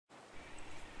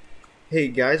Hey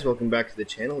guys, welcome back to the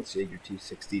channel. It's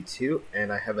Jaeger262,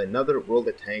 and I have another World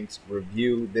of Tanks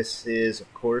review. This is,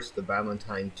 of course, the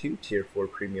Valentine II Tier 4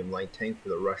 Premium Light Tank for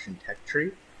the Russian tech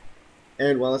tree.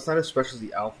 And while it's not as special as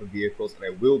the Alpha vehicles, and I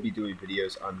will be doing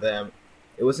videos on them,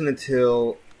 it wasn't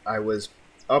until I was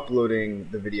uploading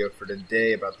the video for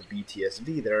today about the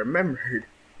BTSV that I remembered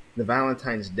the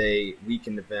Valentine's Day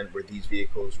weekend event where these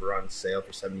vehicles were on sale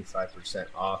for 75%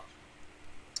 off.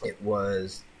 It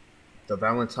was the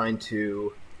Valentine II,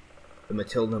 the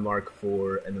Matilda Mark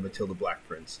IV, and the Matilda Black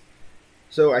Prince.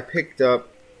 So I picked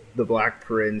up the Black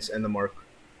Prince and the Mark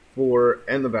IV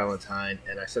and the Valentine,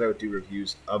 and I said I would do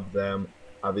reviews of them.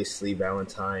 Obviously,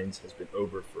 Valentine's has been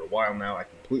over for a while now. I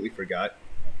completely forgot.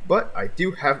 But I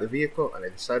do have the vehicle, and I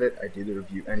decided I'd do the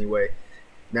review anyway.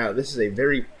 Now, this is a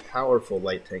very powerful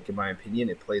light tank, in my opinion.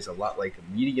 It plays a lot like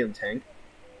a medium tank,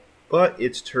 but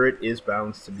its turret is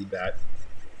balanced to be that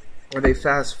of a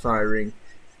fast-firing,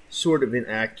 sort of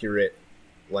inaccurate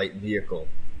light vehicle.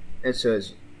 And so,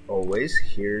 as always,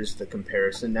 here's the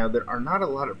comparison. Now, there are not a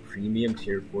lot of premium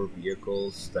Tier 4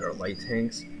 vehicles that are light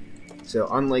tanks. So,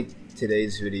 unlike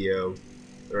today's video,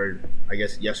 or I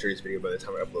guess yesterday's video by the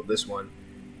time I upload this one,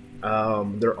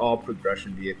 they're all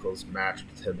progression vehicles matched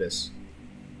to this.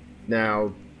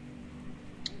 Now,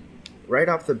 right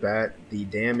off the bat, the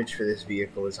damage for this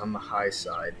vehicle is on the high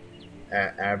side,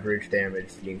 at average damage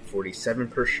being 47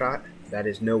 per shot. That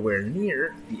is nowhere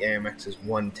near the AMX's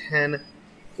 110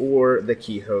 or the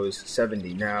Keyhoe's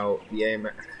 70. Now,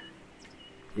 the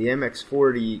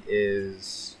MX40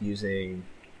 is using,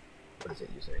 what is it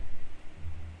using?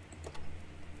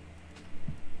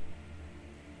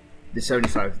 The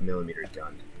 75mm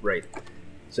gun, right.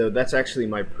 So that's actually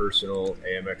my personal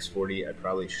AMX40. I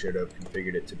probably should have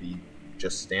configured it to be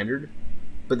just standard,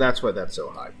 but that's why that's so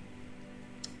high.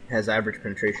 Has average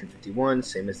penetration 51,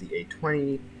 same as the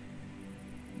A20.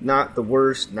 Not the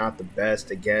worst, not the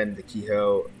best. Again, the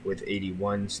Keyhoe with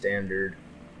 81 standard,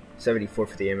 74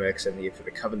 for the MX, 78 for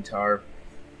the Coventar.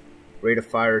 Rate of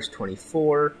fire is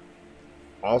 24.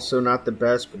 Also not the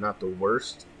best, but not the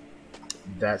worst.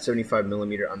 That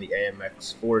 75mm on the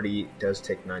AMX40 does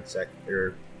take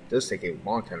does take a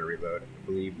long time to reload. I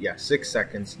believe, yeah, 6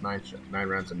 seconds, 9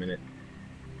 rounds a minute.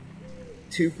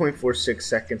 2.46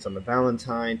 seconds on the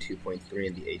Valentine, 2.3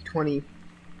 in the A20,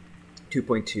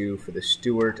 2.2 for the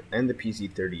Stuart and the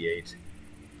PZ38.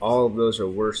 All of those are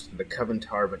worse than the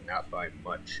Coventar, but not by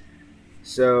much.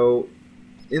 So,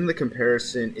 in the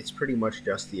comparison, it's pretty much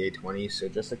just the A20. So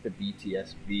just like the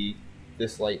BTSV,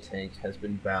 this light tank has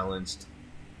been balanced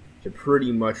to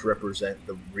pretty much represent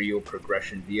the real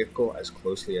progression vehicle as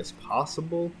closely as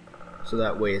possible, so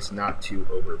that way it's not too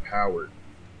overpowered.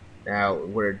 Now,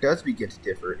 where it does begin to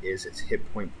differ is its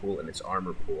hit point pool and its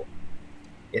armor pool.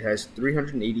 It has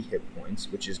 380 hit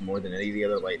points, which is more than any of the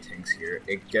other light tanks here.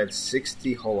 It gets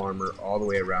 60 hull armor all the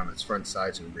way around its front,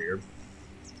 sides, and rear.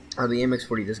 The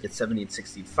MX40 does get 70 and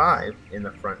 65 in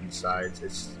the front and sides.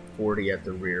 It's 40 at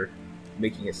the rear,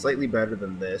 making it slightly better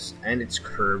than this, and it's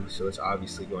curved, so it's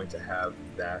obviously going to have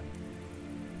that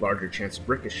larger chance of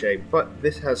ricochet, but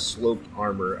this has sloped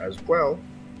armor as well,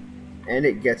 and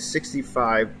it gets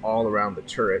 65 all around the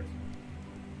turret.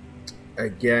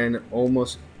 Again,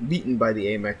 almost beaten by the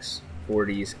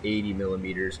AMX40's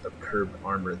 80mm of curved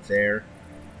armor there,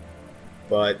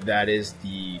 but that is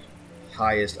the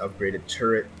highest upgraded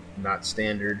turret, not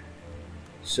standard.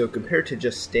 So compared to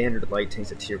just standard light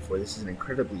tanks at Tier 4, this is an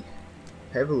incredibly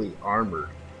heavily armored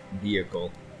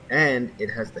vehicle, and it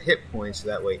has the hit points, so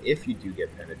that way if you do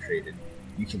get penetrated,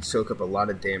 you can soak up a lot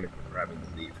of damage without having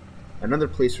to leave. Another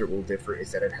place where it will differ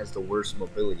is that it has the worst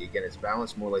mobility. Again, it's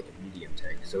balanced more like a medium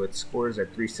tank, so it scores at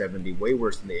 370, way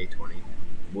worse than the A20,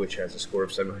 which has a score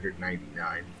of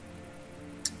 799.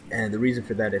 And the reason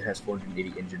for that, it has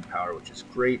 480 engine power, which is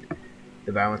great.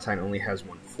 The Valentine only has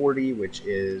 140, which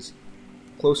is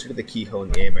closer to the Keyhoe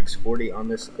and the AMX40 on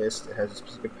this list. It has a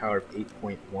specific power of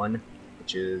 8.1,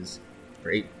 which is, or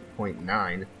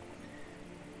 8.9.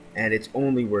 And it's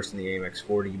only worse than the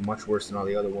AMX40, much worse than all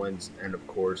the other ones, and of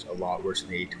course a lot worse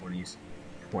than the A20's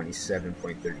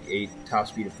 27.38, top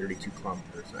speed of 32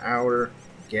 kilometers an hour,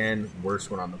 again, worst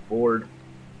one on the board,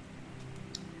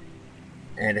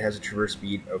 and it has a traverse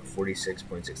speed of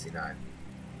 46.69.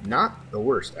 Not the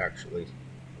worst, actually.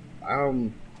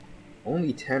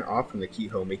 Only 10 off from the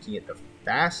Keyhoe, making it the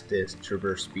fastest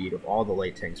traverse speed of all the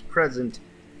light tanks present,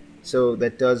 so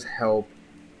that does help.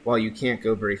 While you can't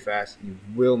go very fast, you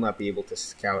will not be able to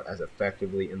scout as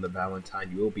effectively in the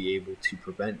Valentine. You will be able to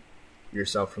prevent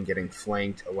yourself from getting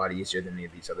flanked a lot easier than any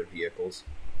of these other vehicles.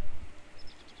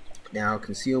 Now,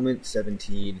 concealment,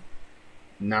 17,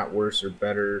 not worse or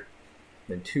better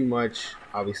than too much.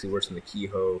 Obviously worse than the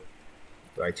Kehoe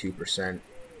by 2%,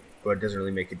 but it doesn't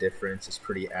really make a difference. It's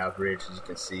pretty average. As you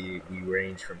can see, we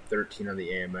range from 13 on the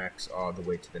AMX all the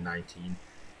way to the 19.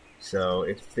 So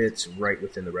it fits right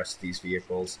within the rest of these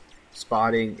vehicles.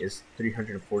 Spotting is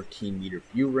 314 meter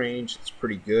view range. It's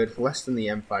pretty good, less than the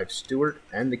M5 Stewart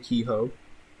and the Kehoe,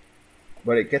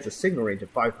 but it gets a signal range of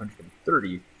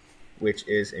 530, which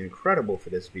is incredible for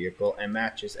this vehicle and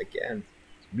matches, again,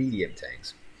 medium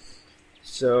tanks.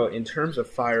 So in terms of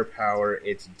firepower,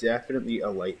 it's definitely a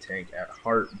light tank at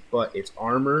heart, but its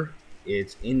armor,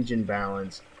 its engine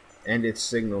balance, and its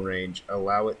signal range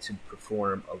allow it to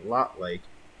perform a lot like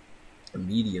a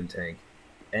medium tank,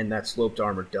 and that sloped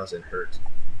armor doesn't hurt.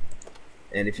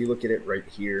 And if you look at it right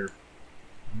here,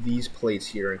 these plates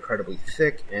here are incredibly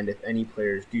thick, and if any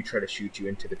players do try to shoot you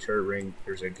into the turret ring,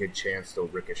 there's a good chance they'll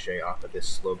ricochet off of this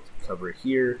sloped cover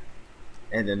here,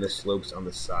 and then the slopes on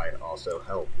the side also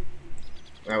help.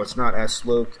 Now, it's not as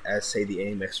sloped as, say, the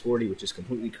AMX-40, which is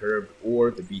completely curved,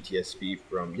 or the BTSB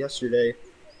from yesterday,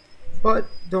 but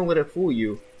don't let it fool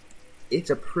you. It's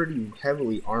a pretty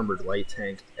heavily armored light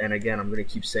tank, and again, I'm going to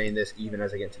keep saying this even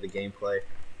as I get into the gameplay.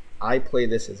 I play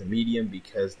this as a medium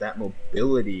because that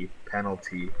mobility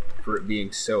penalty for it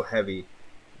being so heavy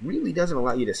really doesn't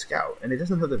allow you to scout, and it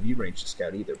doesn't have the view range to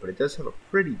scout either, but it does have a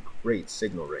pretty great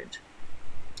signal range.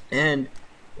 And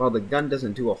while the gun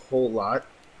doesn't do a whole lot,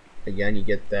 again, you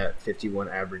get that 51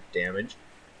 average damage,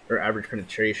 or average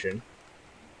penetration.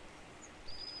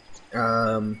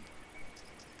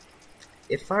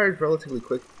 It fires relatively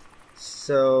quick,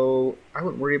 so I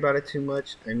wouldn't worry about it too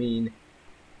much. I mean,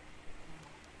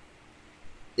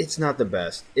 it's not the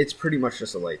best. It's pretty much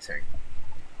just a light tank.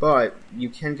 But you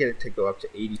can get it to go up to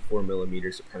 84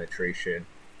 millimeters of penetration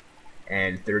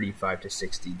and 35 to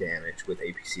 60 damage with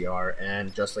APCR.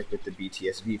 And just like with the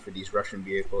BTSV for these Russian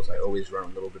vehicles, I always run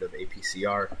a little bit of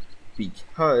APCR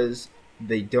because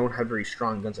they don't have very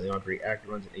strong guns and they don't have very accurate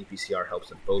guns, and APCR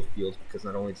helps in both fields because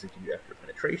not only does it give you extra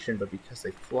penetration, but because they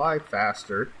fly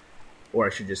faster, or I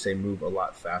should just say move a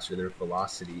lot faster, their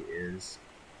velocity is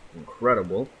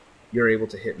incredible, you're able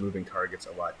to hit moving targets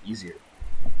a lot easier.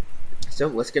 So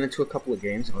let's get into a couple of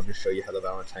games and I'll just show you how the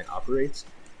Valentine operates,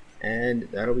 and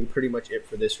that'll be pretty much it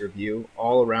for this review.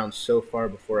 All around so far,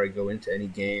 before I go into any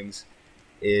games,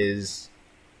 is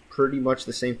pretty much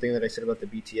the same thing that I said about the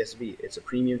BTSV. It's a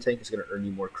premium tank. It's going to earn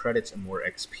you more credits and more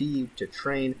XP to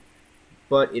train,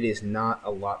 but it is not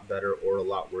a lot better or a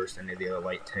lot worse than any of the other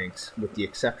light tanks, with the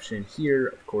exception here,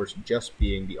 of course, just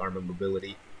being the armor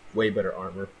mobility. Way better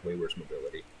armor, way worse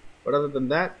mobility. But other than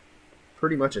that,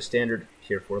 pretty much a standard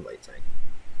Tier 4 light tank.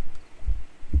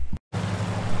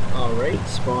 Alright,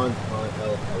 spawned on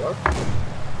El Hela,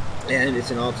 and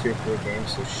it's an all Tier 4 game,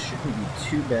 so it shouldn't be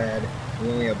too bad. We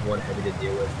only have one heavy to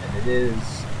deal with, and it is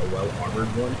a well-armored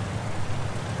one.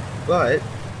 But,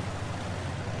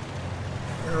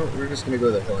 no, we're just going to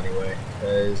go to the hill anyway,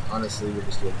 because honestly, we're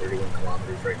just doing 31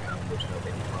 kilometers right now, there's no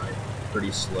incline,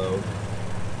 pretty slow.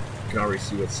 You can already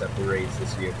see what separates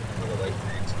this vehicle from the light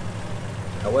tanks.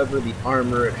 However, the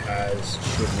armor it has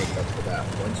should make up for that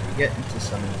once we get into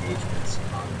some engagements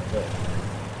on the hill.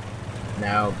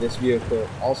 Now, this vehicle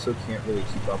also can't really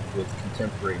keep up with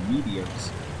contemporary mediums,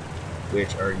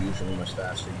 which are usually much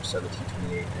faster. You saw the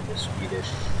T28 and the Swedish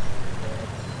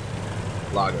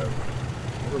Lago.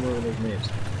 I don't remember those names.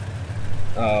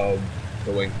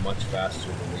 Going much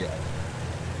faster than we are.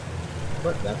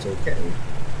 But that's okay.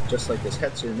 Just like this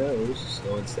Hetzer knows,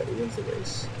 slow and steady wins the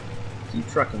race. Keep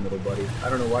trucking, little buddy. I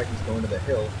don't know why he's going to the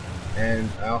hill, and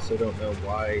I also don't know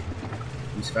why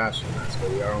he's faster than us, but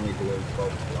we are only doing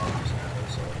 12 kilometers now,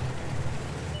 so...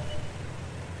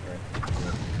 yeah.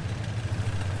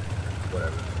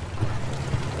 Whatever.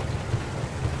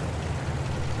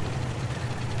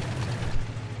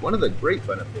 One of the great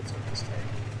benefits of this tank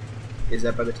is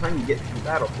that by the time you get to the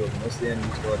battlefield, most of the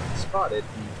enemies will have been spotted,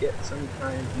 and you get some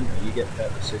kind, you get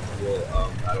that residual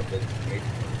battlefield information.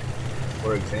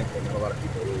 For example, not a lot of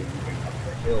people are really moving up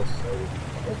the hill, so we're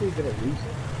probably going to lose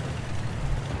it.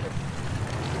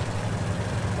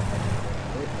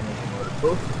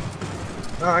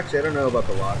 Oh, actually, I don't know about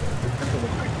the lock. It depends on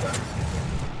what my guns.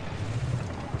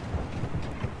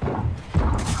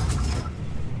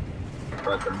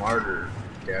 But the Martyr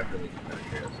definitely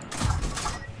can us.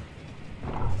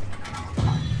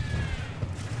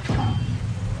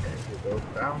 Okay, we'll go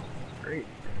down. That's great.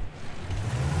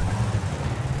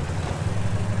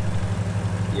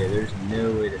 Yeah, there's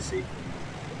no way to safely move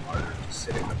the Martyr just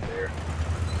sitting up there.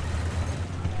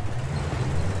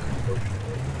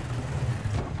 Unfortunately.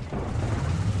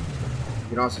 You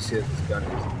can also see that this gun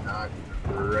is not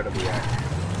incredibly accurate.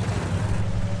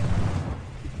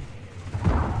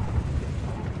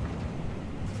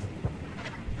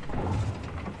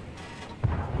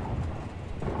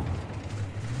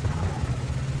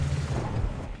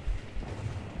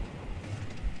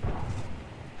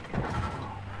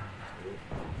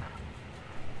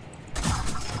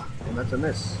 that's a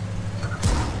miss.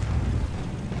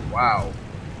 Wow.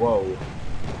 Whoa.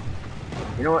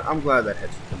 You know what? I'm glad that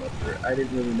Hetzer came up here. I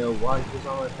didn't really know why he was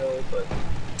on that hill, but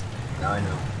now I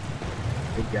know.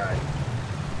 Good guy.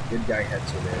 Good guy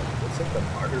Hetzer there. Looks like the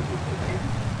martyr would be.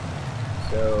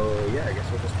 So, yeah, I guess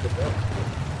we'll just put that.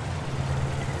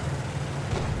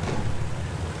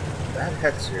 That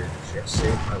Hetzer just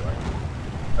saved my life.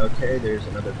 Okay, there's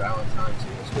another Valentine II.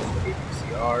 Let's go to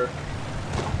APCR.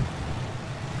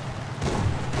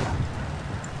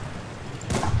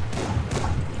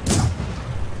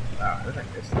 Wow, how did I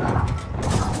miss that?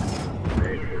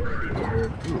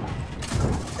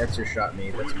 Hetzer shot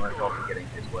me. That's my fault for getting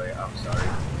his way. I'm sorry.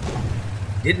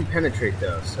 Didn't penetrate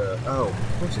though, so... Oh,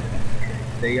 of course it didn't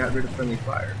penetrate. They got rid of friendly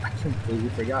fire. I completely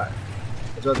forgot. I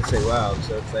was about to say, wow, I'm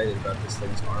so excited about this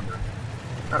thing's armor.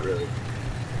 Not really.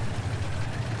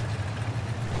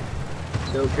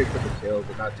 Still pick up a kill,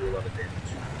 but not do a lot of damage.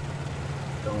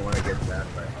 Don't want to get that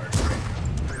by hard.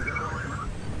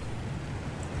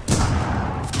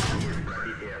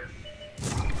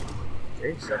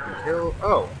 Okay, second kill.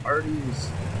 Oh, Artie's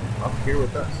up here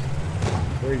with us.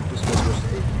 We're just going to switch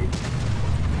to AP.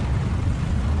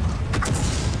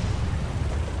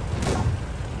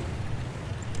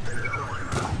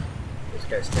 This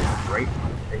guy's standing right on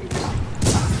the face.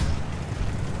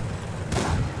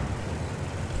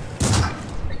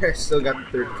 I still got the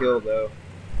third kill though.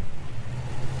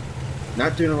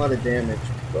 Not doing a lot of damage,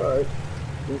 but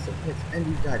doing some hits. And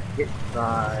he got hit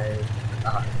by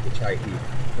the Chai Heat.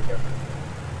 Okay.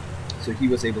 So he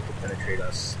was able to penetrate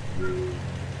us through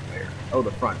where? Oh,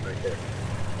 the front right there.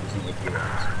 Using AP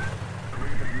rounds.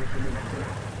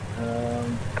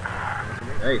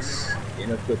 Nice. In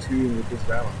a platoon with this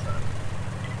Valentine.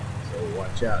 So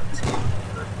watch out, team.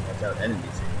 Watch out, enemy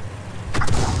team.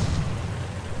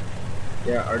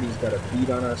 Yeah, Artie's got a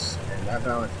beat on us, and that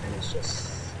Valentine is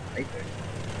just sniping.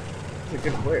 He's a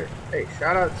good player. Hey,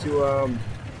 shout out to,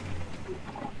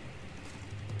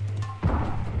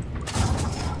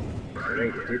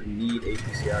 Great, didn't need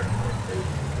APCR to play.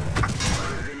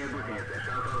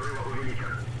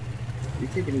 Did we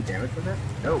take any damage from that?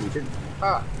 No, we didn't.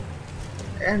 Ah!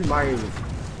 And my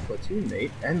platoon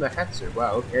mate, and the Hetzer.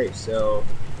 Wow, okay, so...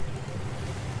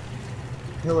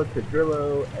 Hilla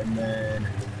Quadrillo, and then...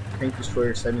 Tank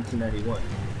Destroyer 1791.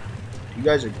 You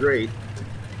guys are great.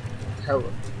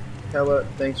 Hella,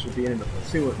 thanks for being in the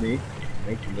platoon with me,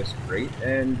 making this great.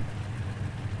 And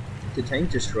to Tank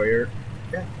Destroyer,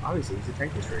 yeah, obviously he's a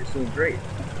Tank Destroyer. He's doing great,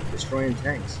 destroying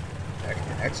tanks.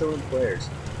 Excellent players,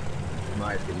 in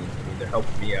my opinion. I mean, they're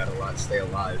helping me out a lot, stay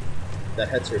alive. That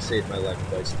Hetzer saved my life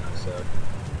twice now, so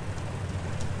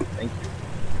thank you.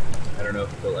 I don't know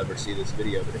if they'll ever see this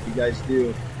video, but if you guys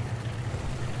do,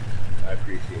 I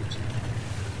appreciate you.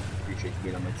 Appreciate you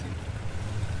being on my team.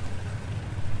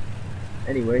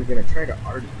 Anyway, I'm gonna try to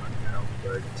Artie hunt now,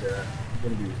 but I'm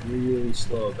gonna be really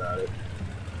slow about it.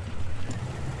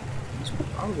 He's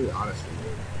probably honestly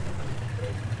good.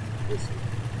 This is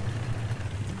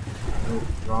no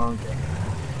wrong thing.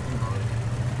 Come on.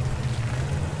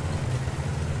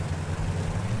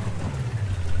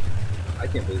 I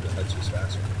can't believe the Hetzer's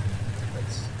faster.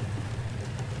 That's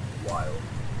wild.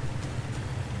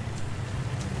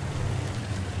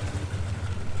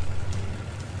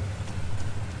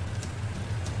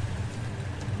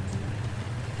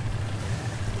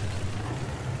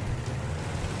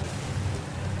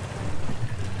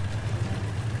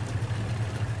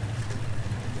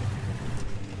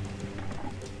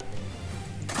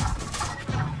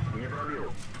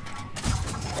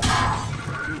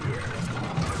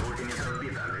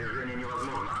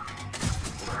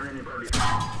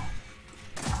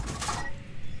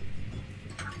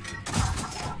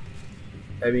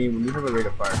 I mean, when you have a rate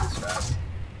of fire this fast,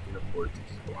 you can afford to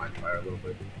just blind fire a little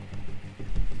bit.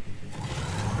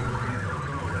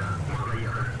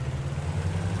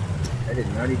 I did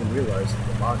not even realize that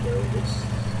the Mando is,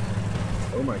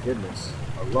 oh my goodness,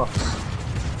 a Lux.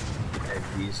 And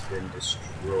he's been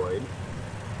destroyed.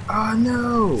 Oh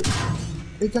no!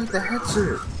 They got the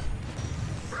Hetzer!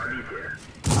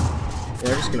 Yeah,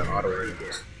 I'm just gonna auto aim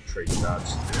those trade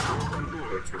shots,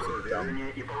 which was a dumb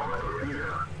idea.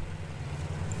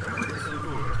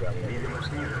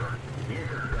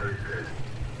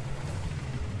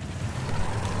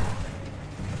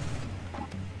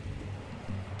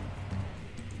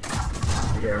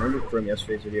 Yeah, I remember from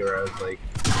yesterday's video where I was like,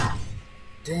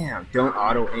 damn, don't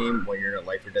auto aim when you're in a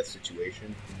life or death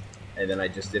situation. And then I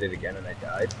just did it again and I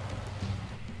died.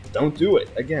 Don't do it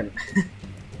again.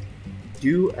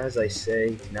 Do as I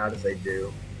say, not as I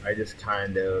do. I just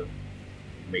kind of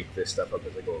make this stuff up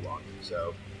as I go along.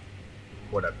 So,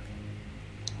 whatever.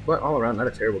 But all around, not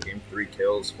a terrible game. 3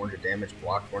 kills, 400 damage,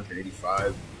 blocked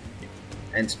 485,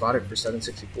 and spotted for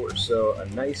 764. So a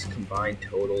nice combined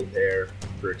total there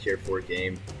for a tier 4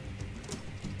 game.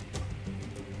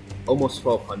 Almost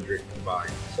 1200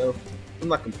 combined. So I'm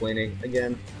not complaining.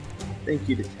 Again, thank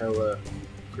you to Tella,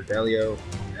 Cordelio,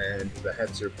 and the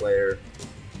Hetzer player.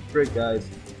 Great guys.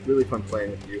 Really fun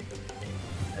playing with you.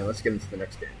 And let's get into the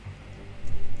next game.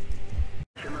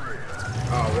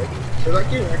 Alright, so that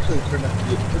game actually turned out to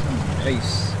be a pretty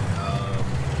nice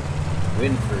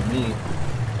win for me.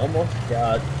 Almost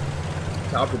got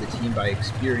top of the team by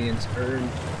experience, earned,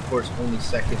 of course, only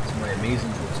second to my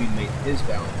amazing platoon mate, his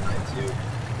Valentine II,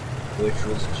 which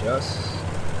was just,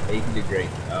 he did great,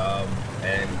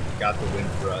 and got the win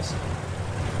for us.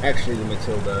 Actually, the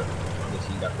Matilda on the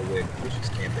team got the win, which is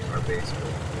camping our base,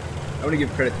 but I want to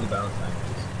give credit to the Valentine,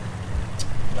 because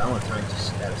Valentine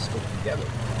just got to stick together.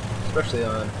 Especially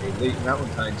on a late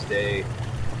Valentine's Day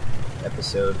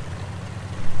episode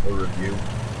or review.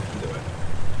 Either way.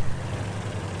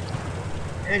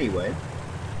 Anyway,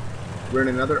 we're in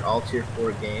another all tier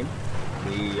 4 game.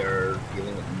 We are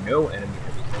dealing with no enemy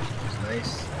heavy tanks, which is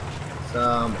nice.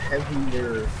 Some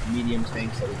heavier medium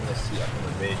tanks that we're going to see up on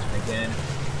the ridge. And again,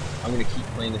 I'm going to keep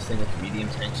playing this thing with the medium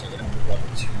tanks. So I'm going to move up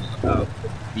to about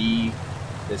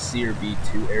the C or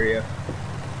B2 area.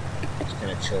 Just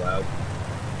kind of chill out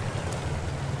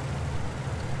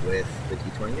with the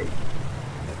T-28.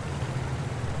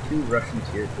 2 Russian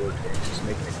tier 4 tanks, just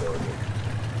making it go here.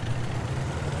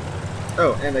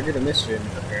 Oh, and I did a mission,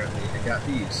 apparently, and got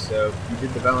these. So, if you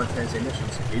did the Valentine's Day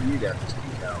missions, maybe you got this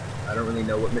decal. I don't really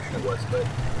know what mission it was, but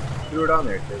threw it on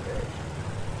there because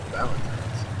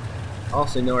Valentine's.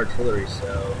 Also, no artillery,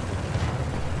 so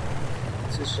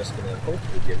this is just going to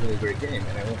hopefully be a really great game,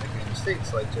 and I won't make any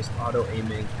mistakes like just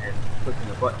auto-aiming and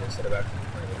clicking a button instead of actually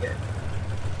playing a game.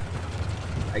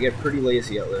 I get pretty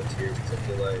lazy at low tiers because I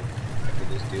feel like I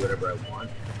can just do whatever I want,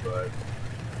 but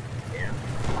yeah.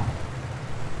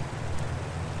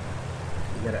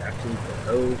 You gotta actually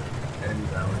propose enemy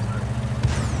Valentine.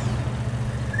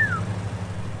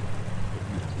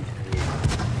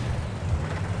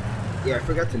 Yeah, I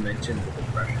forgot to mention the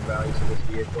compression values of this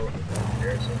vehicle in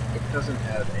comparison. It doesn't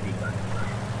have any kind of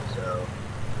compression, so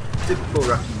typical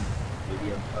Russian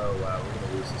medium. Oh wow, we're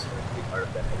gonna lose this one to be part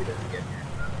of that heavy doesn't get here.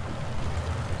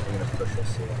 I'm gonna push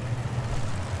us here.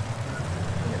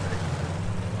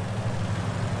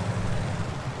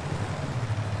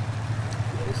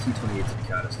 Yeah, this T-28's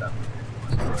gotta stop me.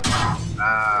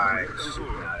 I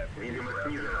shoot not everything.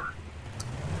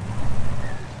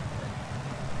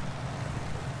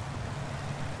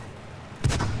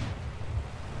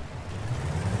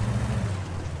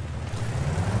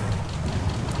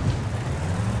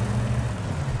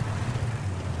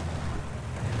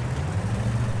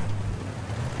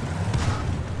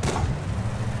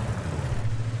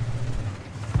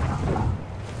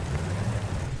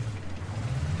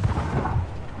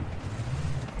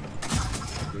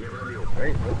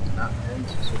 Right, nope, not end,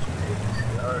 so switching to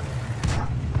APCR.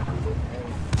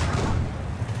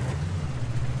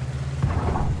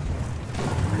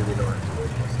 Really don't have to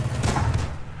wait this.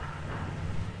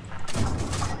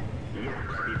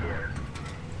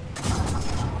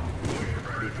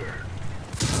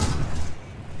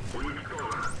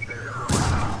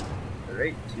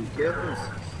 Alright, 2 kills.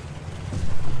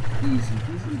 Easy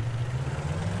peasy.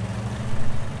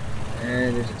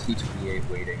 And there's a T-28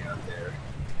 waiting out there.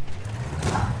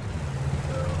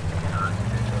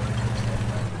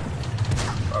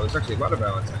 Oh, there's actually a lot of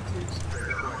Valentine IIs.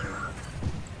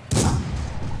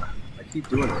 I keep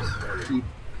doing this. I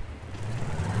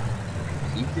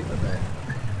keep doing that.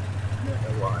 I don't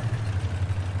know why.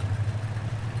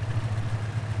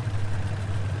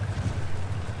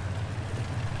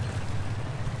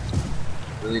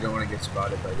 Really don't want to get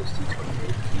spotted by this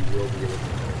T-28. He will be able to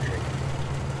penetrate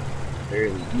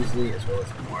fairly easily, as well as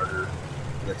the martyr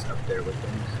that's up there with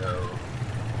him. So,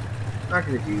 I'm not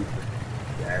going to do the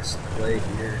best play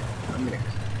here. I'm going to,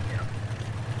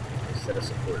 instead of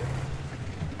supporting,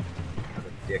 have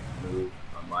a dick move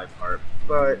on my part.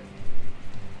 But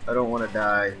I don't want to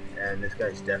die, and this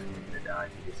guy's definitely going to die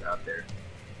if he gets out there.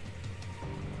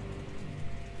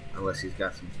 Unless he's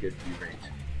got some good view range.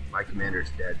 My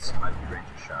commander's dead, so my view range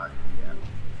is shot. Yeah.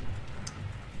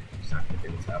 He's not going to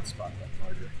be able to outspot that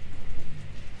martyr.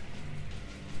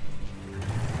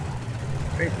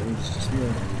 Great, then just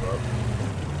move up.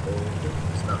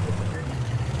 It's not looking great.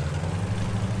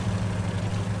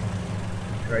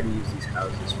 Try to use these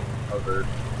houses for cover.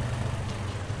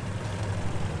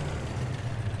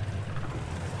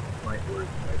 Might work,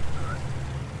 might not.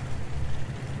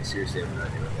 I seriously have no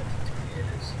idea what that T-28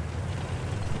 is.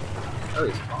 Oh,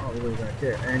 he's all the way back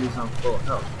there, and he's on full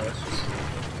health. That's just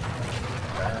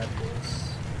bad.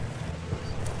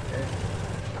 Okay.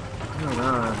 No, no.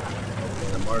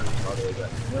 Okay, the martyr's all the way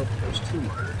back. Nope, there's two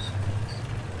martyrs.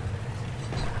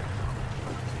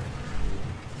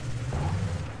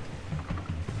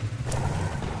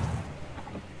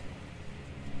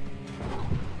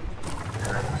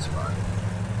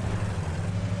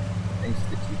 Thanks to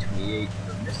the T28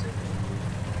 for missing.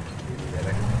 Maybe that I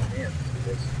can chance for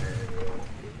this and we'll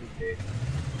be okay.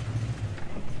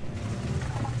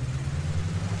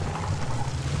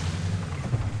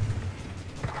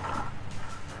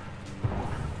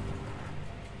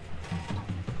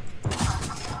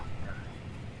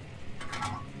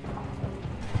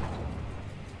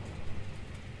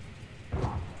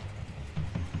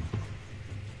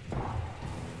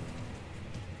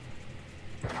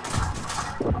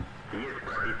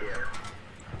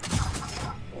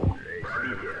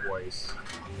 Twice.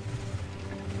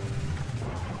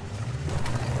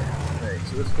 Alright,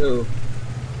 so let's go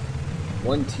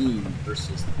one team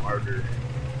versus the martyr.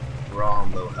 We're all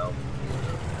on low health.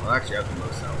 Well, actually, I have the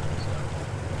most health, so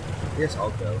I guess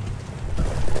I'll go.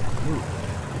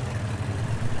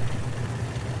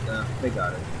 They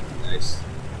got it. Nice.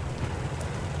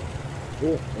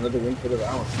 Cool. Another win for the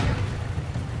Valentine.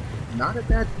 Not a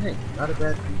bad thing. Not a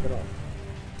bad thing at all.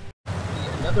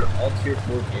 Yeah, another all tier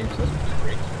 4 game, so that's pretty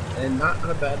great. And not on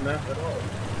a bad map at all.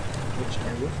 Which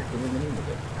I wish I could remember the name of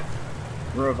it.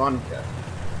 Valentine.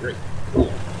 Great.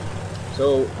 Cool.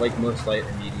 So, like most light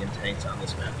and medium tanks on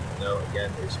this map, you know,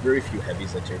 again, there's very few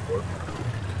heavies at tier 4.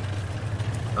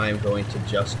 I am going to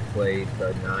just play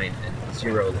the 9 and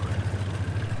 0 line.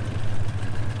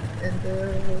 And,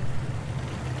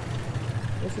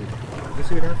 we'll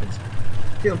see what happens.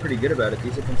 Feeling pretty good about it.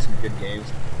 These have been some good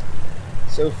games.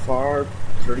 So far,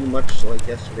 pretty much like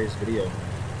yesterday's video.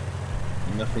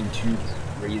 Nothing too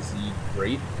crazy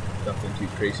great, nothing too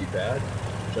crazy bad,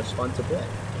 just fun to play.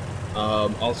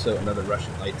 Also, another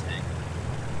Russian light tank.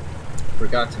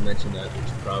 Forgot to mention that,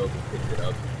 which probably picked it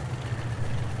up.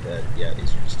 That, yeah,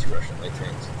 these are just two Russian light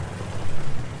tanks.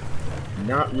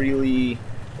 Not really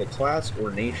the class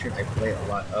or nation I play a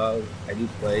lot of. I do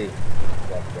play a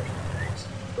lot of Russian tanks,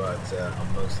 but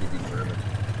I'm mostly the German.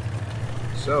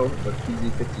 So, the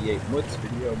PZ-58 Mutz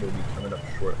video will be coming up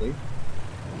shortly,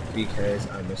 because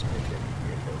I miss my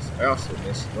vehicles. I also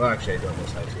miss, well actually I don't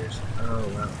miss high tiers. Oh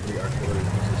wow, 3 artillery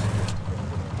pieces.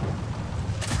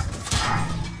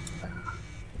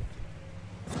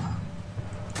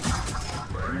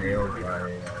 Nailed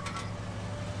by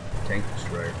tank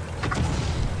destroyer.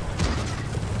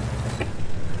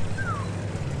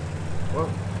 Well,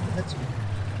 that's a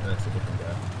different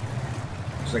guy.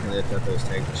 Just like I thought that was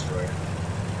tank destroyer.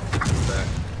 Back.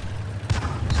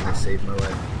 Just gonna save my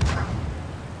life.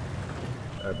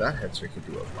 That headser could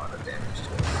do a lot of damage to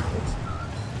us.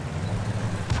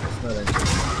 It's not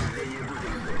interesting.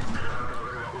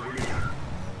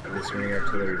 This many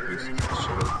artillery pieces.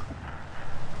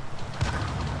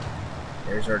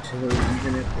 There's artillery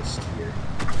even at this tier.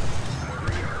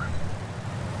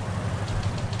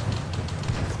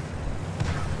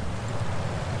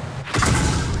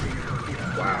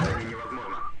 Wow.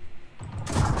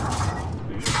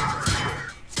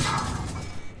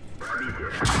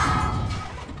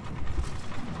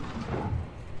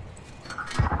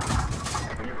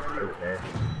 Okay.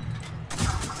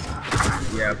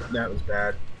 Yeah, that was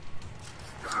bad.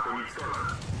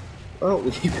 Oh,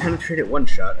 we penetrated one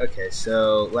shot. Okay,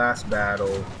 so last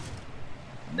battle,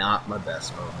 not my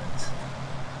best moment.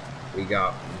 We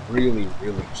got really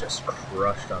just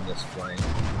crushed on this flank.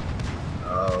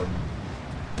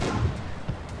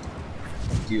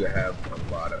 We do have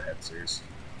a lot of hetzers.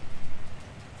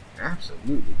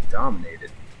 Absolutely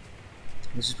dominated.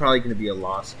 This is probably going to be a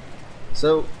loss.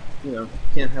 So, you know,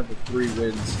 can't have the 3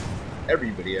 wins every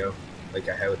video like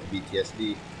I had with the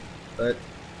BTSD, but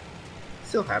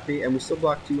still happy, and we still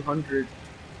blocked 200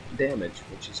 damage,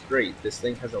 which is great. This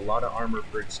thing has a lot of armor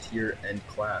for its tier and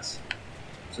class.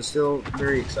 So still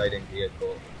very exciting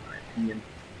vehicle, in my opinion,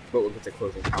 but we'll get to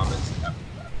closing comments after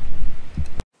that.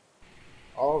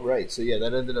 Alright, so yeah,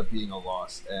 that ended up being a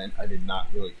loss, and I did not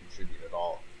really contribute at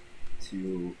all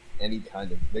to any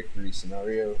kind of victory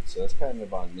scenario, so that's kind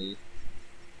of on me.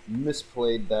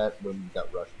 Misplayed that when we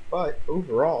got rushed, but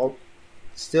overall,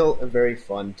 still a very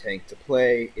fun tank to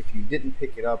play. If you didn't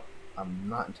pick it up, I'm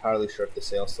not entirely sure if the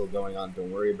sale's still going on.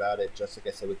 Don't worry about it. Just like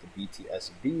I said with the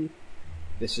BTSB,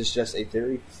 this is just a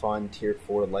very fun tier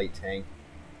 4 light tank.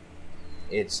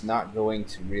 It's not going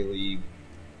to really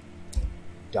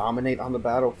dominate on the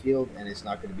battlefield, and it's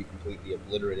not going to be completely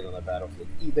obliterated on the battlefield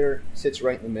either. It sits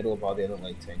right in the middle of all the other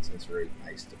light tanks, and it's very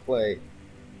nice to play.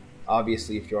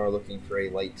 Obviously, if you are looking for a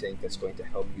light tank that's going to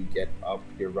help you get up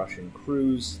your Russian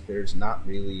crews, there's not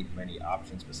really many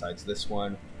options besides this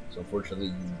one. So unfortunately,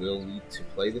 you will need to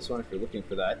play this one if you're looking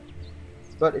for that.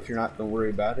 But if you're not, don't worry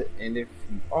about it. And if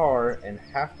you are and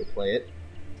have to play it,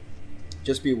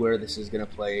 just be aware this is going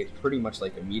to play pretty much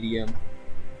like a medium.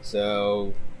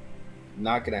 So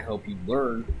not going to help you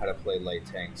learn how to play light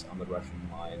tanks on the Russian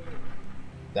line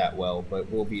that well,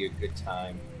 but will be a good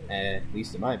time, at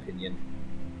least in my opinion.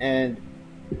 And,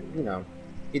 you know,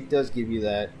 it does give you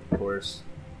that, of course,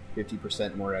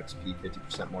 50% more XP,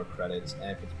 50% more credits,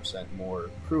 and 50% more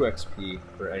crew XP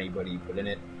for anybody you put in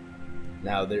it.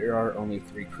 Now, there are only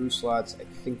 3 crew slots. I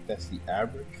think that's the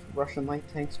average for Russian light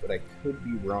tanks, but I could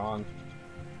be wrong.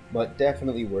 But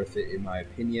definitely worth it, in my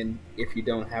opinion. If you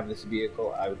don't have this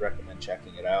vehicle, I would recommend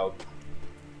checking it out.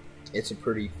 It's a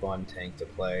pretty fun tank to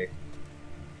play.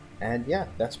 And yeah,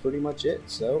 that's pretty much it.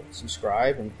 So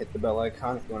subscribe and hit the bell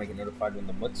icon if you want to get notified when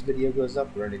the Mutz video goes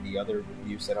up or any of the other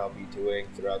reviews that I'll be doing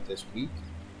throughout this week.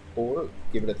 Or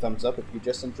give it a thumbs up if you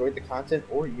just enjoyed the content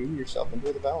or you yourself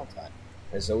enjoy the Valentine.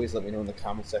 As always, let me know in the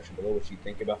comment section below what you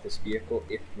think about this vehicle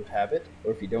if you have it,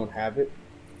 or if you don't have it,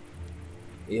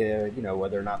 you know,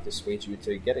 whether or not this sways you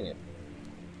into getting it,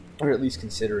 or at least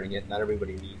considering it. Not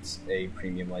everybody needs a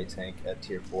premium light tank at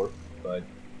tier 4, but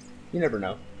you never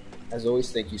know. As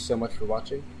always, thank you so much for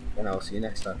watching, and I'll see you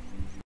next time.